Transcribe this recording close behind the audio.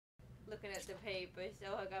looking at the paper,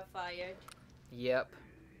 so I got fired. Yep.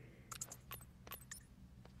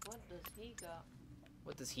 What does he got?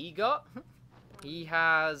 What does he got? He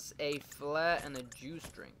has a flare and a juice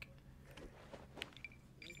drink.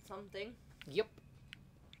 Something. Yep.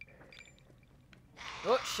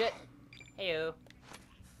 Oh shit. Heyo.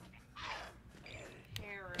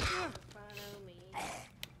 Follow me.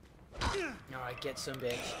 Alright, get some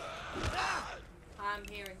bitch. I'm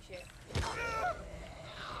hearing shit.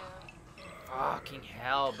 Fucking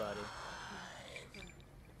hell, buddy.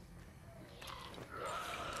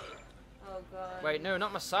 Oh god. Wait, no,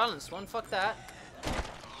 not my silenced one. Fuck that.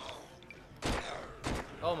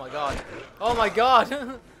 Oh my god. Oh my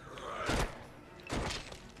god.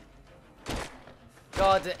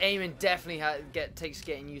 God, the aiming definitely takes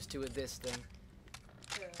getting used to with this thing.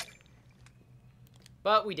 Yeah.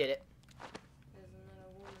 But we did it. There's another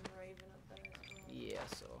woman Raven up there as well. Yeah,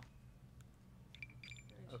 so.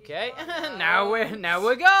 And she's Okay. gone now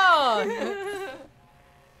we're gone.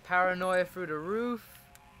 Paranoia through the roof.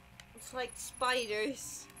 It's like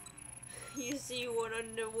spiders. You see one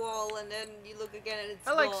on the wall and then you look again and it's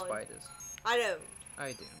I like gone. spiders. I don't.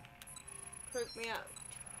 I do. Freak me out.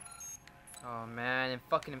 Oh man, and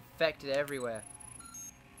fucking infected everywhere.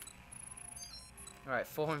 Alright,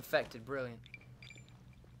 4 infected, brilliant.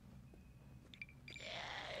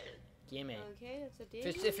 Gimme. Okay, that's a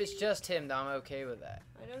deal. If it's just him, then I'm okay with that.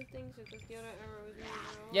 I don't think so, because the other arrow is moving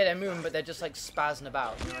around. Yeah, they're moving, but they're just like spazzing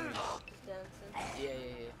about. You know what I mean? Just dancing.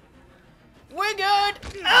 Yeah. We're good!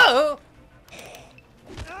 Oh!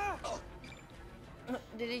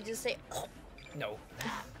 Did he just say, oh? No.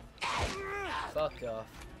 Fuck off.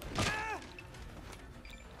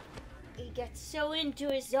 He gets so into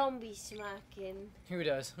his zombie smacking. Who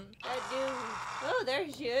does? That dude. Oh, there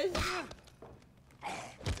she is.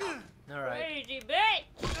 Alright. Crazy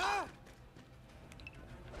bitch.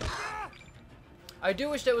 I do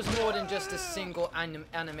wish there was more than just a single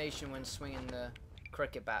animation when swinging the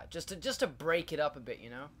cricket bat. Just to break it up a bit, you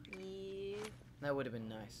know? Yeah. That would have been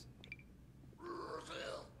nice.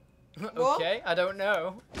 What? Okay, I don't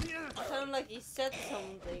know. It sounded like he said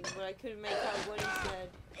something, but I couldn't make out what he said.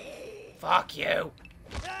 Fuck you!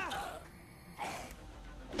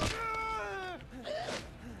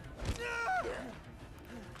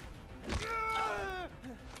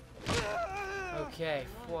 Okay,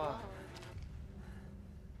 Oh, wow. God.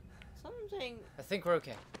 Something. I think we're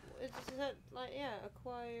okay. Is that like, yeah,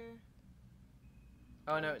 acquire.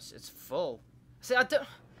 Oh no, it's full. See, I don't.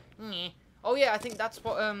 Oh yeah, I think that's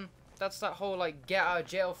what that's that whole like get out of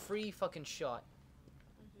jail free fucking shot.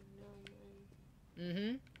 I don't know,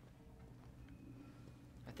 man.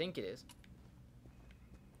 I think it is.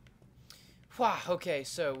 Wow. Okay,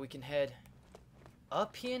 so we can head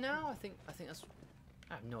up here now. I think that's.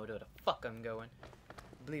 I have no idea where the fuck I'm going.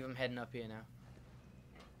 I believe I'm heading up here now.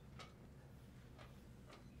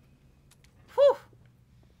 Whew.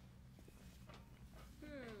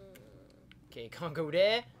 Okay, can't go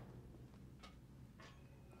there.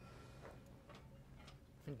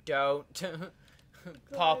 Don't.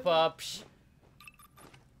 Pop up.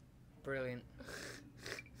 Brilliant.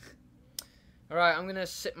 Alright, I'm gonna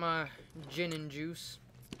sip my gin and juice.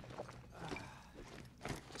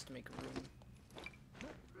 Just to make room.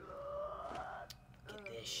 Get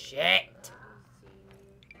this shit.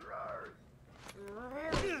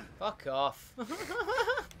 Fuck off.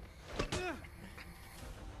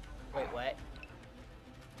 Wait, what?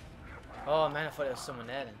 Oh man, I thought there was someone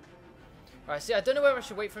there then. Alright, see, I don't know whether I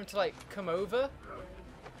should wait for him to like come over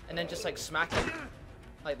and then just like smack him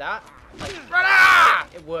like that. Like, Rada!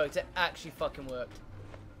 It worked. It actually fucking worked.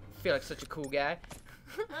 I feel like such a cool guy.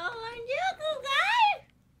 Oh, aren't you a cool guy?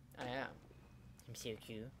 I am. I'm so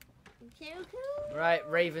cute. So cool. Right,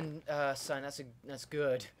 Raven, son, that's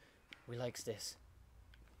good. We likes this.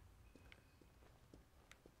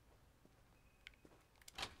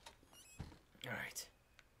 Alright.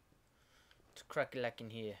 It's crack-a-lack in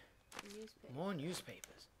here. Newspaper. More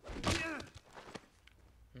newspapers.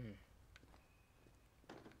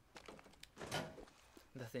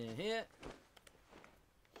 Nothing in here.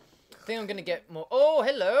 I think I'm gonna get more. Oh,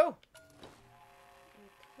 hello!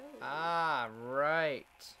 Okay. Ah, right.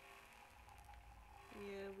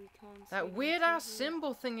 Yeah, we can't. That weird ass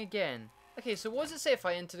symbol thing again. Okay, so what does it say if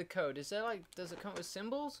I enter the code? Is there like, does it come with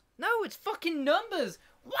symbols? No, it's fucking numbers!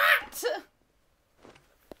 What?!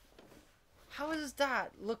 How does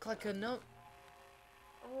that look like a no?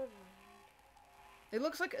 Oh. It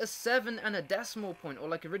looks like a 7 and a decimal point, or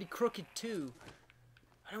like a really crooked 2.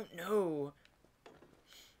 I don't know.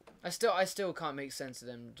 I still can't make sense of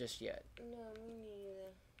them just yet. No,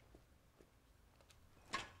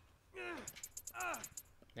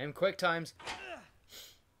 me Them quick times.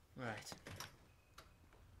 Right.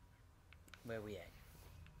 Where we at?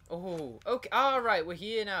 Oh, okay. All right, we're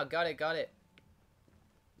here now. Got it, got it.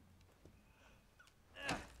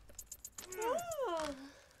 Oh.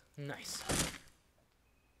 Nice.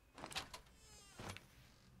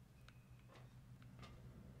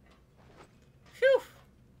 Phew.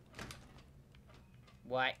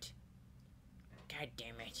 What? God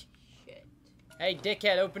damn it. Shit. Hey,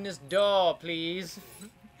 dickhead, open this door, please.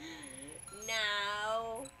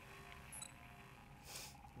 Now.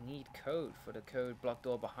 Need code for the code block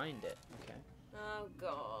door behind it. Okay. Oh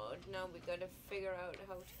god, now we gotta figure out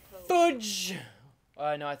how to code. Fudge!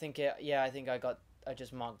 Oh no, I think it. Yeah, I think I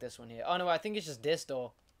just marked this one here. Oh no, I think it's just this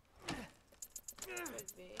door. Could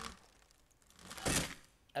be.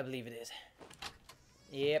 I believe it is.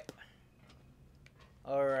 Yep.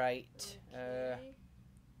 Alright. Okay.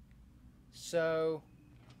 So.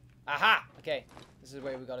 Aha! Okay. This is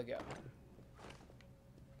where we gotta go.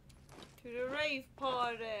 To the rave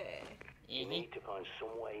party. You need to find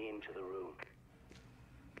some way into the room.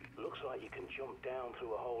 Looks like you can jump down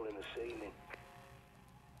through a hole in the ceiling.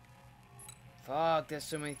 Fuck, there's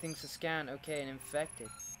so many things to scan. Okay, an infected.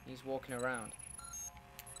 He's walking around.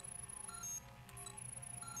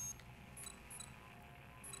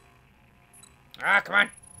 Ah, come on!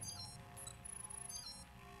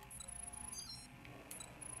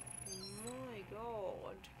 My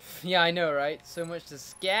god. Yeah, I know, right? So much to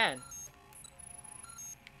scan.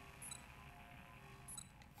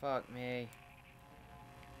 Fuck me.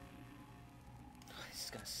 This is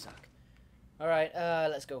gonna suck. Alright,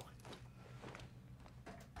 let's go.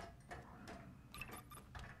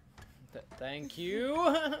 Thank you.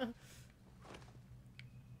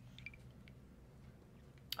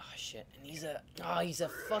 Oh shit, and he's a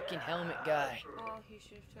fucking helmet guy. Oh, you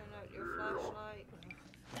should have turned out your flashlight.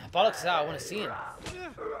 Nah, bollocks out, I wanna see him. Maybe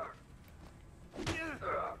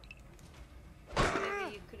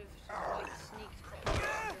you could have like sneaked past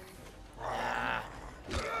him. Nah.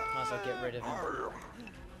 Might as well get rid of him.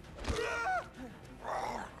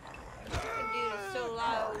 The dude is so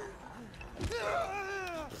loud.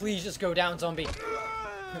 Please just go down, zombie.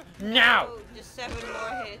 Now! Oh, just 7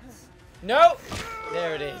 more hits. No!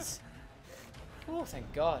 There it is. Oh,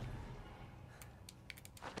 thank God.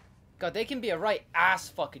 God, they can be a right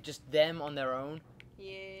ass fucker, just them on their own.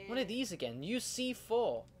 Yeah. What are these again? Use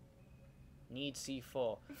C4. Need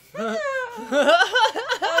C4. Okay,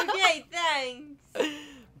 thanks.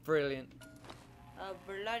 Brilliant. A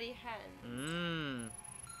bloody hand. Mmm.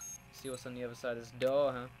 See what's on the other side of this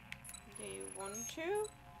door, huh? Do you want to?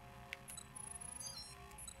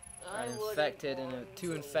 I An wouldn't infected and want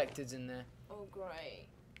two to. infecteds in there. Oh, great.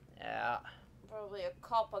 Yeah. Probably a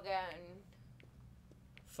cop again.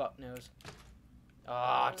 Fuck knows.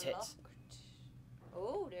 Ah, tits. Unlocked.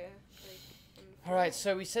 Oh, there. Alright,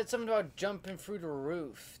 so we said something about jumping through the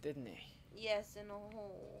roof, didn't he? Yes, in a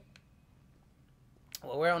hole.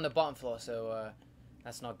 Well, we're on the bottom floor, so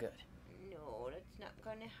that's not good. No, that's not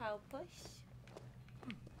gonna help us.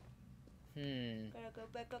 Gotta go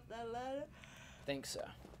back up that ladder. Think so.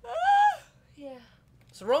 Yeah.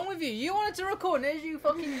 What's wrong with you? You wanted to record and there's you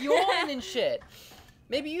fucking yawning and shit.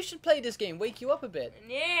 Maybe you should play this game, wake you up a bit.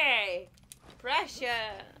 Yay! Pressure!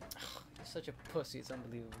 You're such a pussy, it's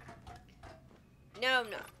unbelievable. No, I'm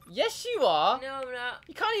not. Yes, you are. No, I'm not.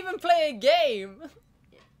 You can't even play a game.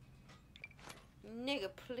 Nigga,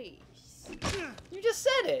 please. You just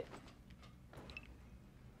said it.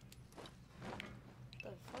 What the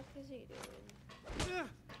fuck is he doing?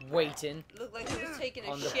 Waiting Looked like he was taking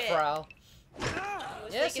a on the shit. prowl. He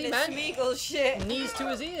was Yeah, taking see, a man. Smeagol shit. Knees to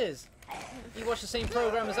his ears. He watched the same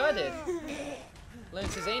program as I did.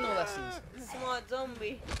 Learned his anal lessons. Smart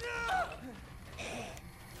zombie.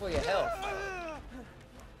 For your health.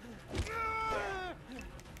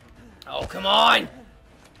 Oh, come on!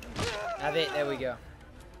 Have it, there we go.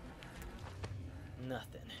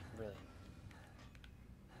 Nothing, really.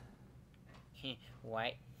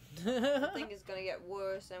 White. I think it's gonna get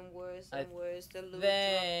worse and worse and worse. The loot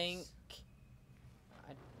I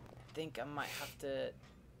drops. think I might have to...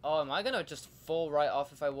 Oh, am I gonna just fall right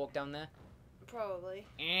off if I walk down there? Probably.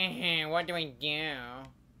 What do I do?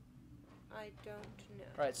 I don't know.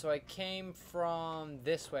 Right, so I came from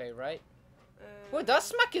this way, right? Uh, Wait, that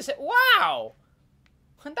smack his head. Wow!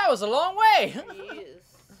 That was a long way!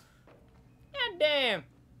 Yes. God damn!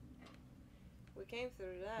 We came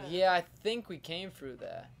through that. Yeah, I think we came through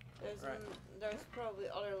there. There's Right. there's probably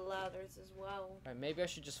other ladders as well. Right, maybe I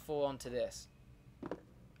should just fall onto this. Yeah,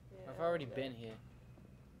 I've already there. been here.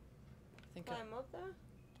 I think Climb up there?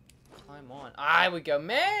 I climb on. Ah, here we go,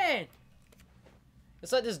 man!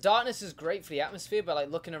 It's like this darkness is great for the atmosphere, but like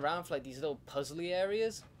looking around for like these little puzzly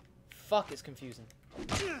areas, fuck, it's confusing.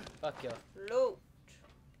 Fuck you. Loot.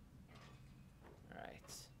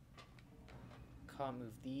 Alright. Can't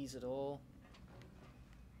move these at all.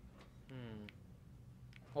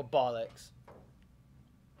 Or bollocks.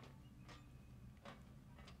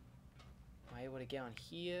 Am I able to get on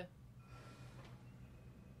here?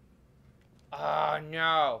 Oh no!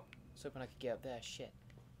 I was hoping I could get up there. Shit.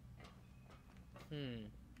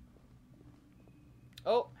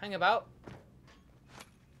 Oh, hang about.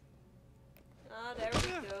 Ah, there we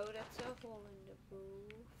go. That's a hole in the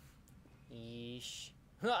roof. Yeesh.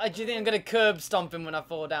 Do you think I'm gonna curb stomp him when I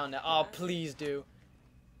fall down there? Oh, please do.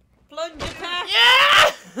 Plunge attack!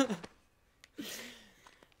 Yeah!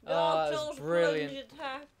 Dark Oh, Souls that's brilliant.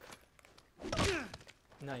 plunge attack.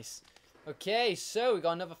 Nice. Okay, so we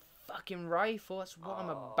got another fucking rifle. That's what I'm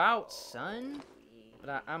about, son. But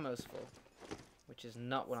our ammo's full. Which is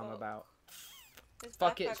not what I'm about. This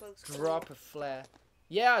Fuck it, backpack looks drop a flare.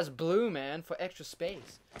 Yeah, it's blue, man, for extra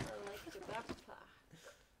space. cool. I like the backpack.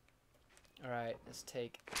 Alright, let's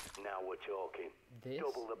take Now we're talking. this.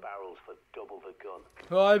 Double the barrels for double the gun.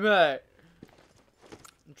 Hi, mate.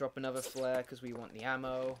 Drop another flare because we want the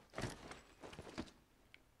ammo.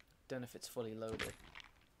 Don't know if it's fully loaded.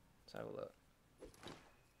 Let's have a look.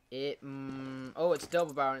 Oh, it's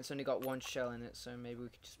double barrel and it's only got one shell in it, so maybe we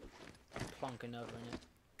could just plonk another in it.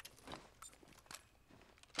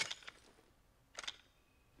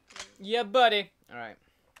 Yeah, buddy. Alright.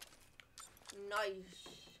 Nice.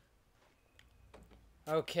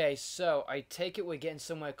 Okay, so I take it we're getting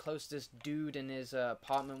somewhere close to this dude in his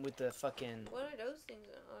apartment with the fucking What are those things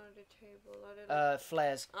on the table? Are they like...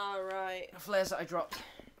 flares. Alright. Flares that I dropped.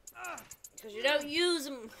 Because you don't use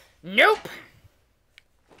them. Nope.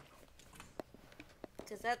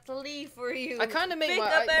 Because that's a lead for you. I kind of make Pick my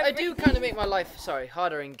up I do everything. kind of make my life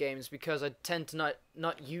harder in games because I tend to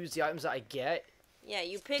not use the items that I get Yeah,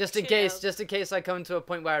 you pick just in shit case up. I come to a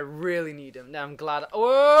point where I really need them. Now I'm glad.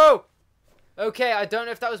 Whoa. Okay, I don't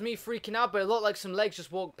know if that was me freaking out, but it looked like some legs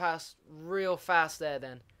just walked past real fast there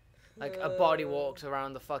then. Like a body walked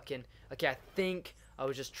around the fucking... Okay, I think I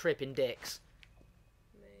was just tripping dicks.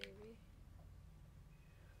 Maybe.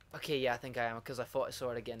 Okay, yeah, I think I am, because I thought I saw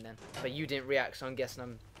it again then. But you didn't react, so I'm guessing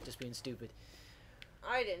I'm just being stupid.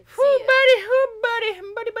 I didn't see Whoo, it. buddy.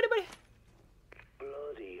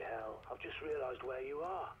 Bloody hell. I've just realised where you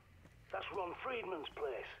are. That's Ron Friedman's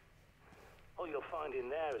place. All you'll find in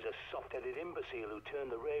there is a soft-headed imbecile who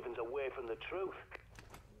turned the Ravens away from the truth.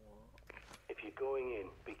 If you're going in,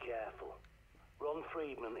 be careful. Ron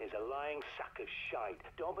Friedman is a lying sack of shite.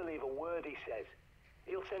 Don't believe a word he says.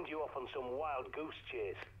 He'll send you off on some wild goose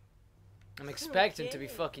chase. I'm expecting to be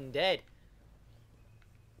fucking dead.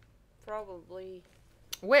 Probably.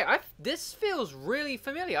 Wait, this feels really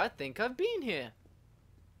familiar. I think I've been here.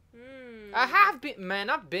 Hmm. I have been, man,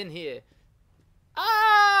 I've been here.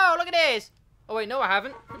 Oh, look at this. Oh, wait, no, I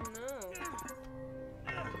haven't. No.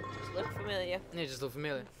 Just look familiar. It just looked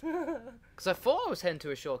familiar. Because I thought I was heading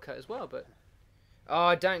to a shortcut as well, but...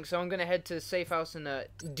 Oh, dang, so I'm going to head to the safe house and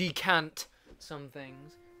decant some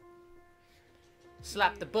things.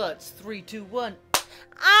 Slap the butts. 3, 2, 1.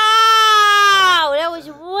 Ow! That was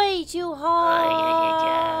way too hard.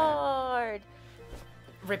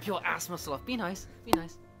 Rip your ass muscle off. Be nice. Be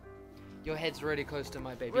nice. Your head's really close to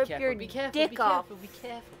my baby. Rip Be careful. your Be careful. dick Be careful. off. Be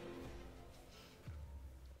careful.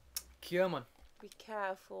 Come on. Be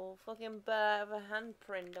careful. Fucking I have a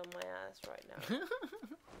handprint on my ass right now.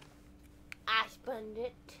 Ass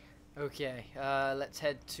bandit. Okay, let's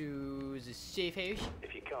head to the safe house.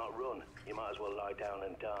 If you can't run, you might as well lie down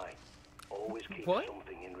and die. Always keep What?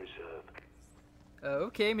 something in reserve.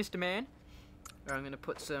 Okay, Mr. Man. Right, I'm gonna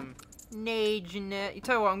put some nades in there. You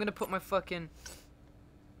tell you what, I'm gonna put my fucking...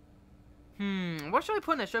 what should I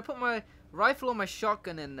put in there? Should I put my rifle or my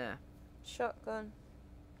shotgun in there? Shotgun.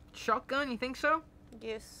 Shotgun, you think so?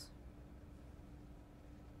 Yes.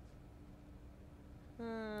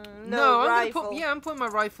 No, No, I'm rifle. gonna put... Yeah, I'm putting my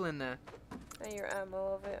rifle in there. And your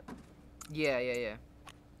ammo of it. Yeah.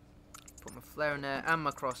 Put my flare in there and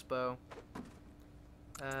my crossbow.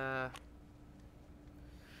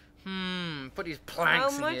 Put these planks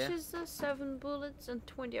How in much here. is the 7 bullets and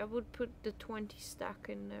 20? I would put the 20 stack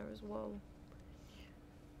in there as well.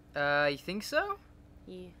 You think so?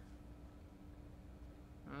 Yeah.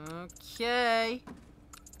 Okay.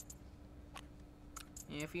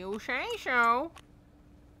 If you say so.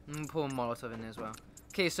 I'm gonna put a Molotov in there as well.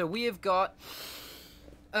 Okay, so we have got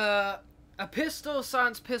a pistol,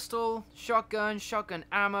 science pistol, shotgun, shotgun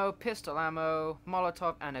ammo, pistol ammo,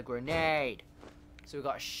 Molotov, and a grenade. So we've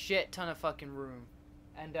got a shit ton of fucking room.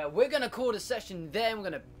 And we're going to call the session there. We're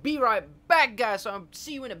going to be right back, guys. So I'll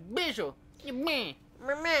see you in a visual.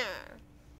 Mama.